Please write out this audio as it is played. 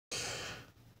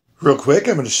Real quick,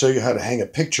 I'm going to show you how to hang a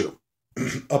picture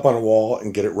up on a wall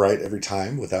and get it right every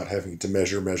time without having to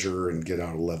measure, and get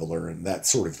out a leveler and that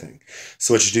sort of thing.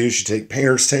 So what you do is you take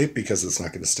painter's tape, because it's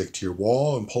not going to stick to your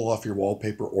wall, and pull off your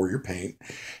wallpaper or your paint,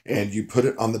 and you put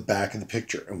it on the back of the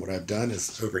picture. And what I've done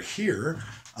is over here,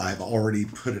 I've already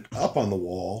put it up on the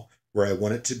wall where I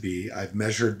want it to be. I've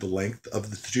measured the length of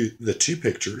the two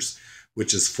pictures,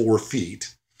 which is 4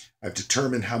 feet. I've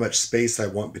determined how much space I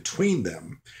want between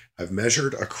them. I've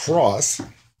measured across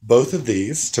both of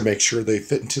these to make sure they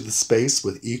fit into the space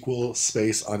with equal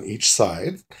space on each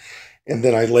side. And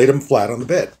then I laid them flat on the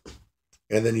bed.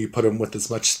 And then you put them with as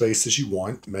much space as you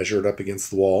want, measure it up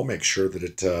against the wall, make sure that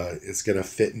it is going to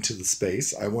fit into the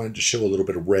space. I wanted to show a little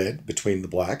bit of red between the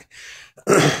black.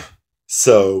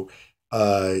 So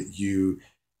you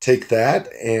take that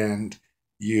and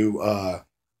you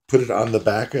put it on the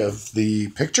back of the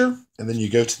picture, and then you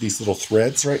go to these little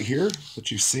threads right here that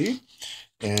you see,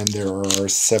 and there are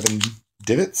 7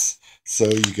 divots. So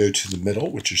you go to the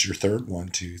middle, which is your third, 1,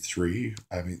 2, 3,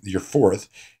 your fourth.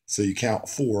 So you count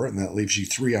 4, and that leaves you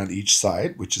 3 on each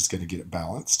side, which is going to get it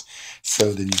balanced.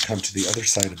 So then you come to the other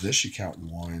side of this, you count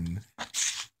 1,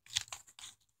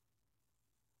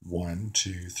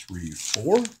 2, 3,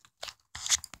 4,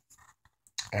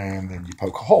 and then you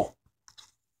poke a hole.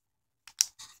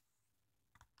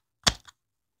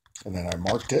 And then I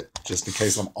marked it just in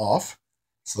case I'm off,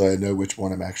 so that I know which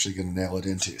one I'm actually going to nail it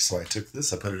into. So I took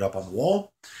this, I put it up on the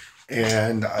wall,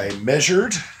 and I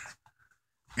measured,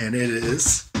 and it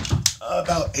is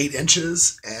about 8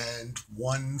 inches and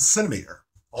 1 centimeter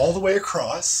all the way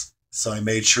across. So I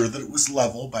made sure that it was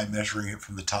level by measuring it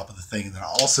from the top of the thing. And then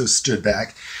I also stood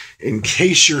back in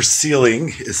case your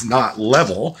ceiling is not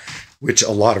level, which a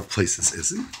lot of places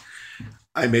isn't.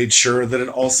 I made sure that it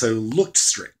also looked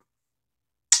straight.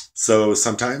 So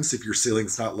sometimes if your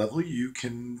ceiling's not level, you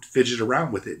can fidget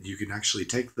around with it. You can actually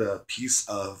take the piece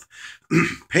of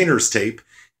painter's tape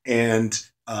and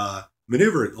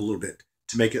maneuver it a little bit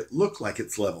to make it look like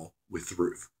it's level with the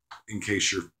roof, in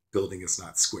case your building is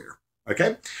not square.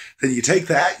 Okay? Then you take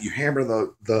that, you hammer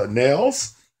the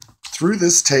nails through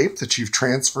this tape that you've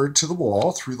transferred to the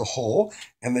wall, through the hole,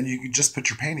 and then you can just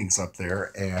put your paintings up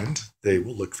there and they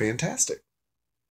will look fantastic.